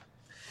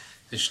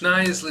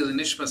Mishna is Lili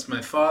Nishmas,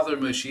 my father,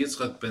 Moshe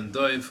Yitzchak ben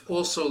Doiv,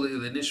 also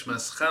Lili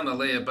Nishmas, Chana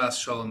Leah Bas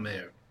Shalom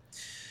Meir.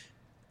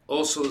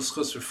 Also,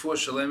 L'schus Refuah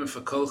Shalem for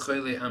Kol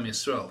Chayli Am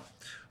Yisrael.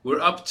 We're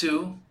up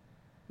to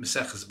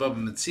Maseches Baba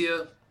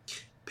Metziah,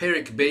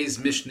 Perek Beis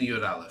Mishna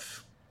Yod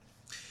Aleph.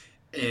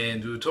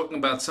 And we were talking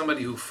about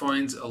somebody who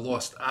finds a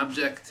lost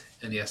object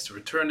and he has to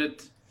return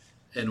it,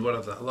 and what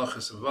are the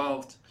halachas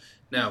involved.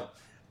 Now,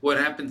 what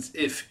happens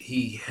if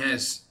he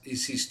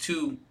sees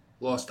two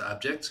lost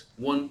objects?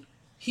 One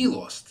he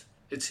lost.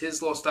 It's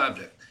his lost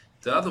object.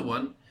 The other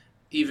one,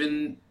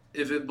 even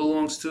if it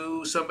belongs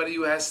to somebody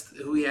he has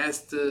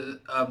to,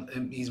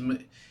 he's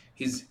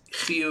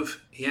chiyuv.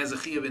 He has a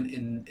chiyuv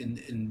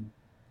in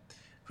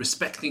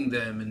respecting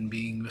them and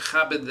being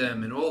mechabed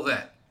them and all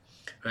that,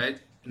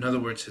 right? In other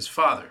words, his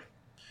father,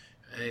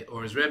 right?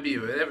 Or his rebbe,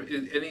 or whatever,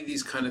 any of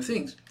these kind of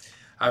things.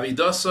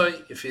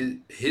 Avidasai, if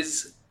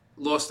his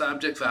lost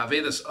object,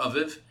 va'avedas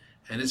aviv,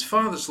 and his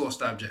father's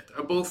lost object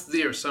are both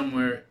there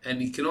somewhere,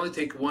 and he can only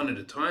take one at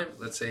a time.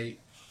 Let's say,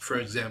 for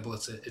example,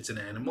 it's an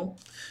animal.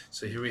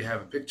 So here we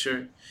have a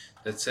picture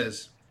that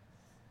says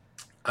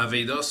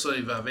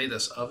Avedosoi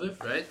v'avedas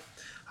aviv, right?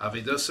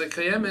 Avedosoi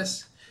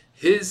kayemes,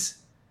 his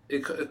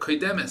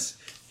kodemes,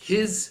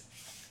 his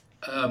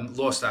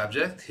lost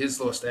object,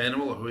 his lost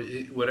animal, or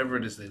whatever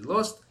it is they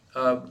lost,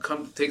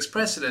 takes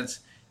precedence.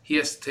 He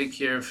has to take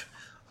care of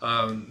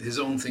his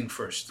own thing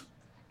first.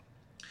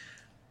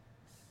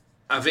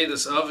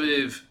 Avedas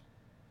aviv,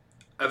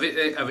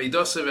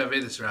 Avedosav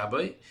Avedas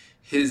Rabbi,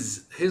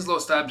 his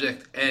lost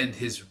object and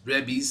his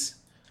Rebbe's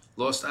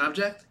lost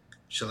object,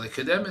 Shalei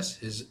Kademis,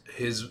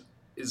 his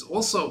is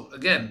also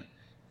again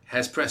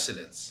has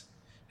precedence,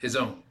 his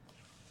own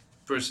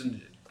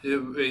person,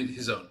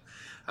 his own.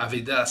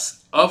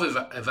 Avedas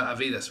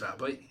Avedas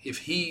Rabbi, if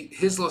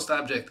his lost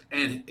object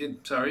and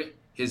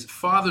his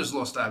father's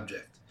lost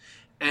object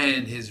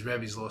and his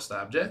Rebbe's lost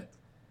object.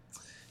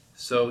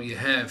 So you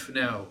have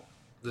now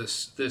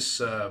this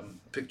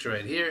picture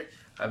right here.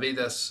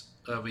 Avedosoi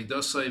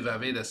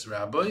v'avedas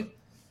Rabbi.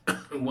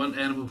 One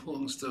animal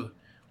belongs to.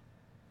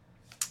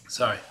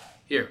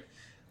 Here.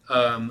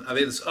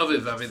 Avedas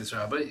Aviv v'avedas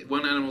Rabbi.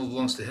 One animal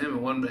belongs to him,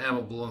 and one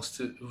animal belongs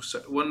to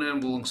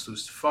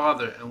his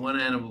father, and one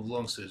animal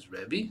belongs to his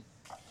Rebbe.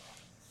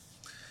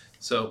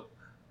 So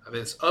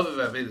Avedas Aviv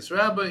v'avedas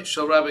Rabbi.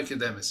 Shal Rabbi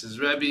Kedemis. His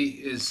Rebbe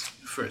is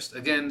first.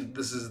 Again,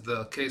 this is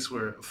the case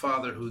where a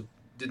father who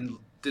didn't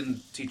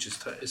teach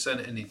his son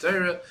any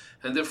Torah,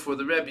 and therefore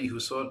the Rebbe who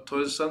taught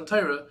his son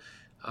Torah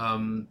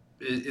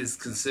is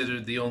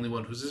considered the only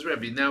one who's his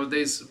Rebbe.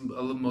 Nowadays,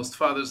 most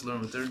fathers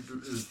learn with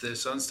their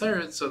son's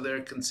Torah, so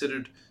they're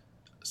considered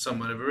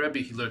somewhat of a Rebbe.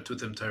 He learned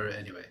with them Torah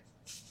anyway.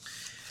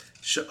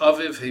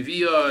 Sha'aviv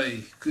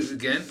heviyai,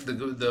 again,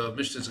 the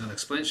Mishna is going to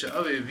explain,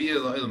 Sha'aviv heviyai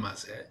la'il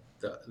mazeh.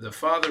 The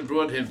father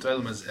brought him to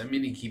Olam Hazeh,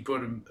 meaning he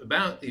brought him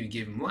about, he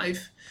gave him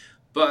life,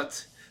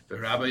 but the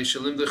Rabbi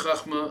Shalim de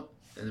Chachma,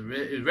 and the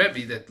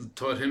Rebbe that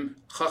taught him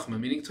Chachma,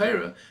 meaning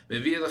Torah,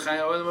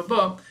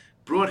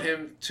 brought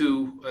him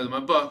to Olam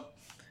Haba.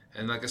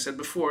 And like I said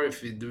before,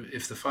 if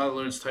the father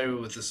learns Torah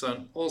with the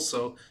son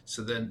also,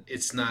 so then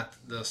it's not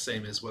the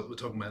same as what we're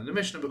talking about in the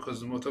Mishnah,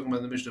 because when we're talking about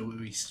in the Mishnah,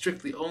 we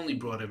strictly only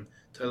brought him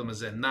to Olam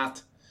Hazeh,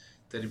 not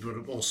that he brought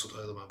him also to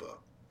Olam Haba.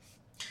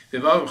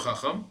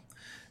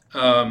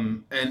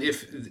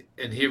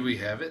 And here we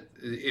have it.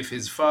 If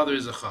his father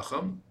is a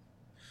Chacham,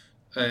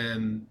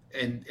 and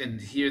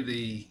here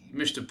the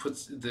Mishnah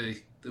puts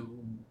there's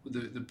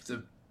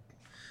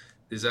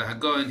a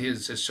Hagah in here that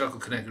says Shakal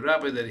Connected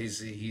Rabbi, that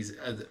he's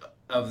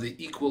of the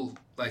equal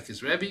like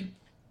his Rebbe.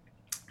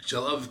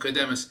 Shalav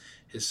Kodemis,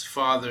 his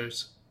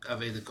father's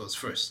Aveda goes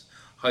first.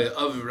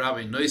 Hayav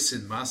Rabbi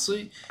Noisin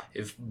Masui,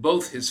 if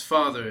both his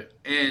father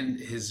and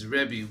his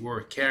Rebbe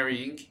were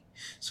carrying,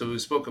 so we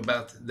spoke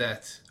about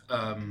that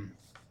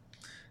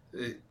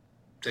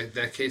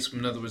that case,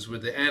 in other words, where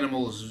the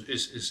animal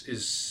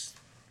is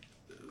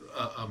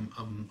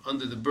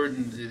under the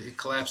burden, it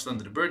collapsed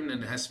under the burden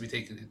and it has to be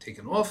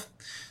taken off.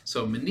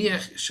 So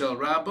Meniach Shel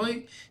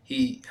Rabbi,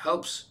 he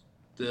helps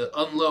to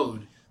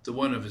unload the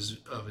one of his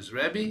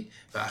Rebbe,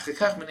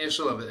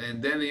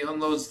 and then he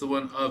unloads the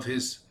one of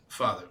his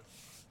father.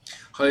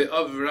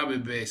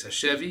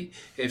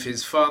 If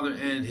his father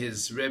and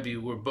his Rebbe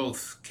were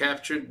both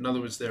captured, in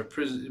other words, they're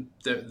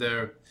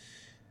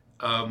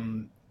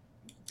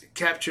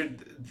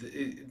captured,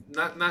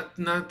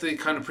 not the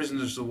kind of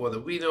prisoners of war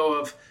that we know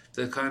of,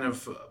 the kind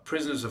of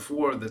prisoners of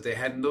war that they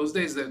had in those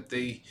days, that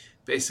they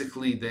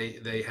basically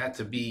they had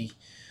to be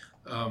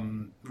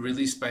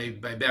released by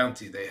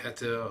bounty. They had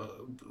to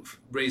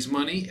raise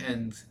money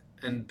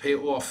and pay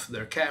off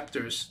their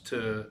captors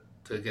to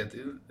get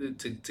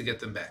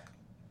them back.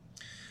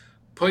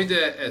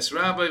 Poide es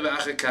Rabbi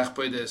v'achekach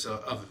poide es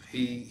Aviv.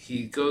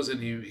 He goes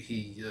and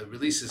he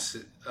releases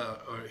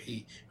or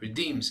he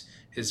redeems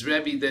his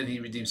Rebbe, then he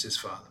redeems his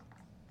father.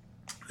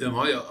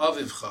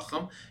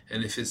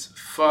 And if his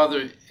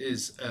father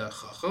is a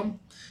Chacham,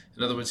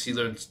 in other words, he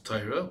learns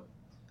Torah,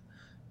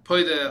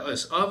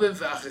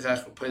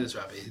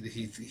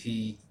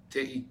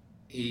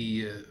 he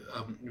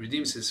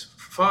redeems his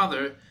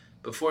father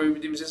before he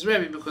redeems his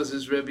Rebbe, because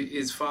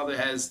his father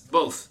has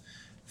both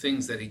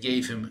things that he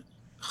gave him.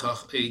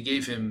 He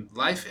gave him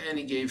life and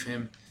he gave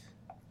him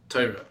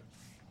Torah.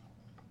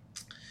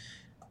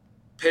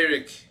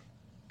 Perek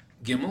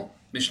Gimel,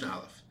 Mishna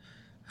Aleph.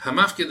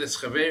 Hamafked es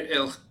chaver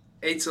el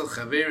etzel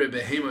chavere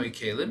behemo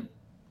ikelim.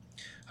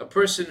 A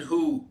person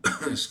who,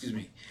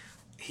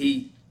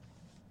 he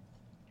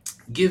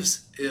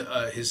gives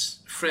his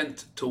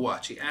friend to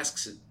watch. He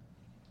asks it.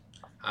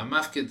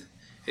 Hamafked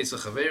etzel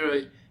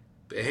chavere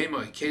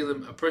behemo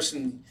ikelim. A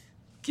person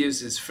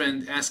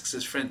asks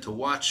his friend to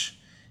watch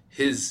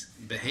his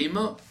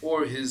behema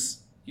or his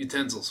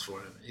utensils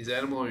for him, his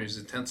animal or his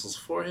utensils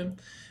for him,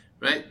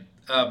 right?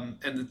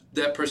 And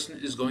that person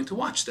is going to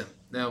watch them.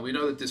 Now we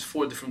know that there's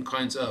 4 different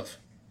kinds of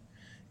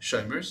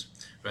shomers,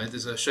 right?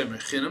 There's a shomer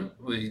chinam,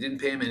 where he didn't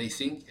pay him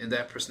anything, and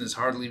that person is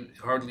hardly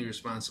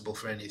responsible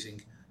for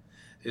anything.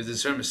 There's a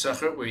shomer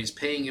sacher, where he's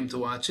paying him to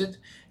watch it,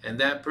 and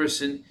that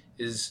person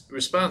is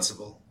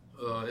responsible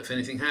if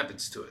anything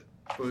happens to it,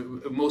 or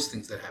most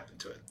things that happen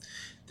to it.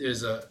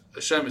 There's a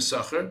shomer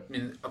sacher,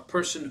 meaning a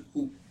person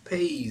who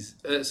pays,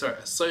 a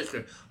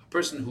seicher, a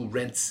person who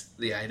rents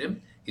the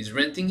item. He's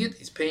renting it,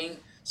 he's paying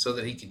so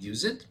that he could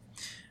use it.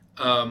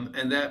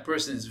 And that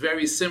person is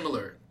very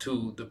similar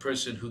to the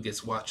person who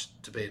gets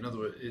watched to pay. In other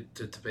words,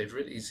 to pay for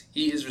it,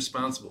 he is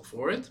responsible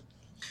for it.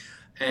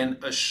 And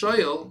a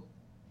shoyel,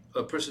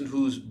 a person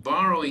who's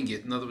borrowing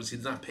it, in other words,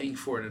 he's not paying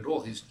for it at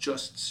all. He's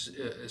just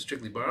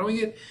strictly borrowing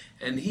it,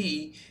 and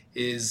he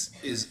is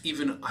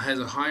even has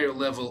a higher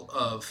level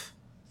of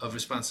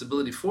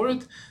responsibility for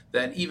it.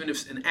 That even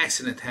if an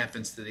accident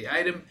happens to the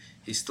item,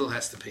 he still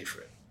has to pay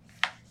for it.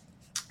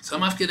 So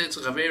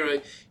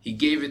he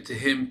gave it to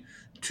him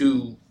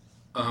to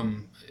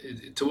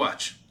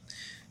watch.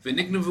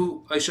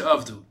 V'nignavu aisha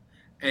avdu,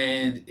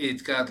 and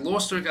it got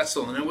lost or it got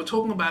stolen. And we're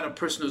talking about a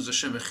person who's a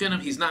shomer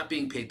chinam. He's not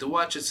being paid to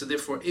watch it, so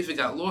therefore, if it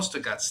got lost or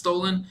got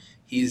stolen,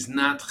 he is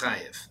not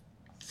chayev.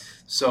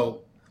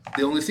 So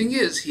the only thing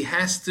is, he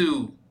has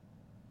to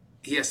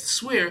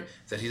swear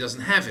that he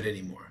doesn't have it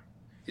anymore.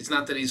 It's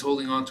not that he's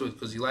holding on to it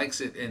because he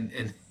likes it,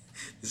 and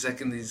the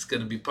second he's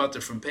going to be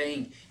patur from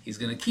paying, he's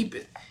going to keep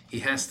it. He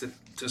has to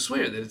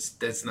swear that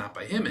that's not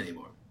by him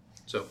anymore.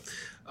 So,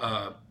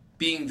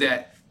 being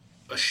that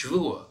a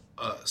shvua,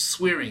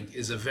 swearing,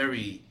 is a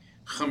very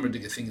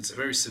chamrdige thing, it's a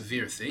very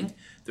severe thing,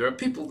 there are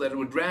people that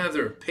would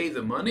rather pay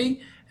the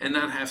money and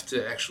not have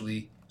to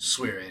actually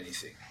swear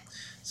anything.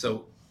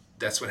 So,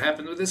 that's what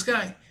happened with this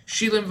guy.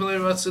 Shilim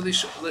v'leiratzu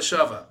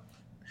l'shava.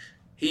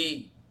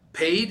 He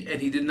paid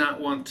and he did not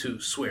want to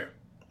swear.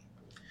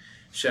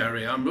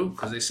 Sha'arei amru,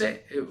 because they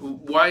say,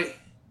 why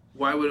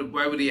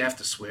would he have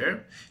to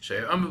swear?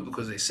 Sha'arei amru,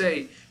 because they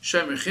say,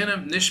 shomer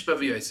chinam nishpa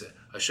v'yotzeh.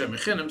 A shomer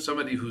chinam,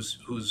 somebody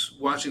who's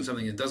watching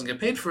something and doesn't get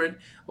paid for it,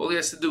 all he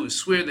has to do is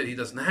swear that he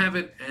doesn't have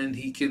it, and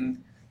he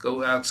can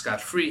go out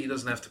scot-free. He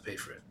doesn't have to pay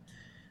for it.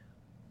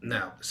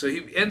 Now, so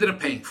he ended up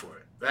paying for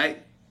it,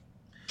 right?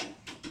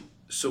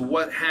 So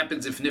what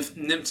happens if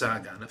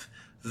nimtzah ganav?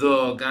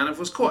 The ganav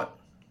was caught,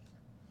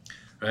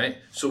 right?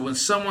 So when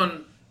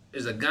someone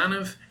is a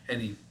ganav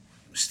and he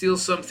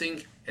steals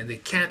something and they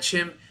catch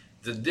him,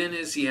 the din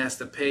is he has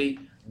to pay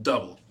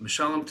double.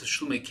 Mishalam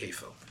teshlume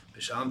kefel.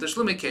 Mishalam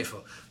teshlume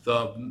kefel.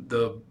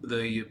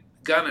 The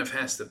ganav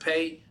has to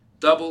pay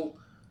double,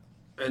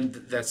 and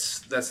that's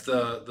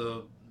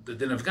the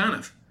din of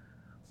ganav.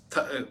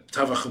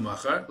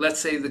 Tavachumachar. Let's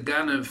say the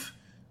ganav.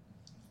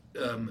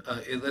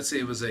 Let's say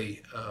it was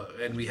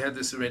and we had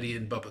this already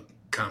in Baba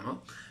Kama.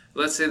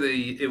 Let's say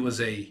it was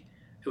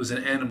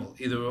an animal.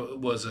 Either it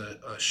was a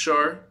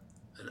shar,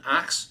 an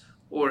ox,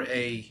 or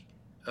a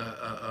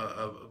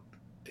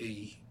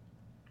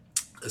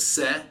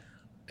seh,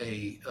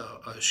 a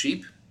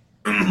sheep.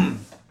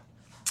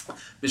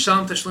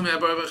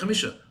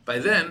 By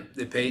then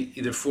they pay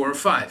either 4 or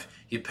 5.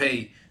 You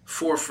pay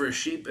 4 for a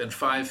sheep and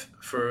 5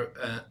 for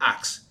an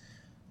ox.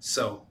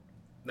 So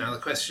now the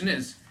question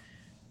is,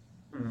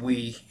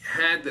 we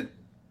had that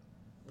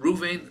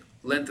Ruvain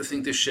lent the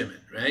thing to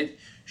Shimon, right?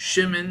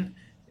 Shimon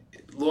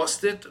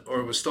lost it or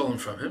it was stolen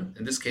from him.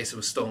 In this case, it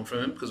was stolen from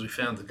him because we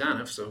found the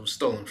ganav, so it was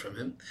stolen from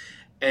him.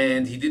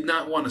 And he did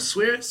not want to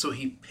swear, so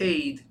he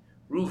paid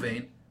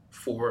Ruvain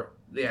for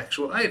the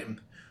actual item.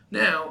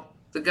 Now,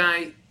 the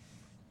guy,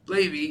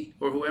 Levi,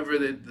 or whoever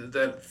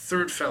the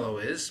third fellow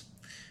is,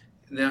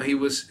 now he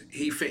was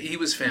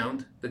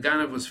found, the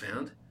ganav was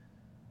found.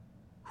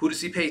 Who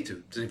does he pay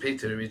to? Does he pay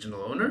to the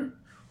original owner?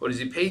 Or does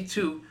he pay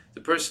to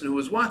the person who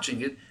was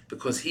watching it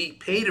because he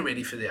paid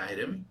already for the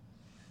item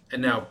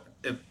and now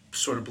it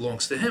sort of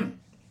belongs to him?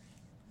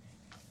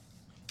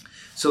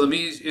 So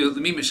Lemi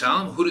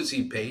Mishalim, who does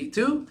he pay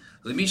to?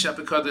 Lemi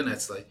Shapikada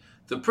Netzlei,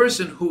 the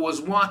person who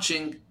was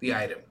watching the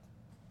item.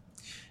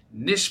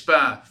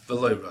 Nishpa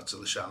V'loi Ratzu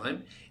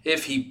L'Shalim,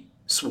 if he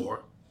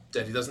swore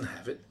that he doesn't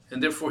have it,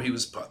 and therefore he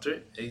was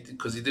patur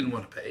because he didn't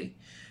want to pay.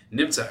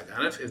 Nimtzah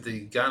Ganav, if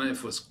the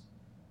Ganav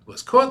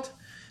was caught,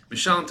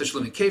 Mishalim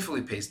Tashlumi Kefil,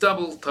 he pays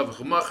double.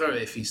 Tavachumacher,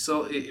 if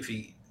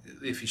he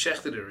if he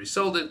shechted it or he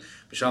sold it,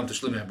 Mishalim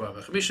Tashlumi Abba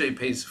Mechamisha, he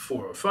pays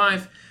 4 or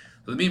 5.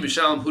 L'mi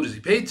Mishalim, who does he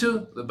pay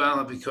to? The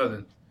Baal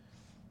HaBikoden.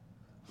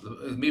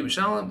 L'mi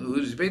Mishalim, who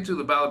does he pay to?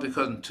 The Baal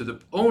HaBikoden, to the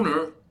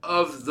owner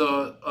of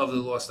the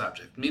lost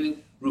object,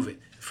 meaning Reuven,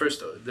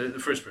 the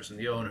first person,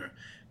 the owner,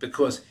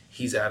 because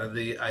he's out of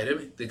the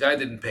item. The guy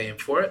didn't pay him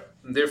for it,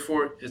 and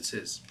therefore it's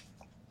his.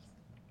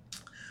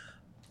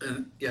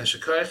 And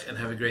Yashakayach, and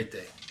have a great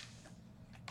day.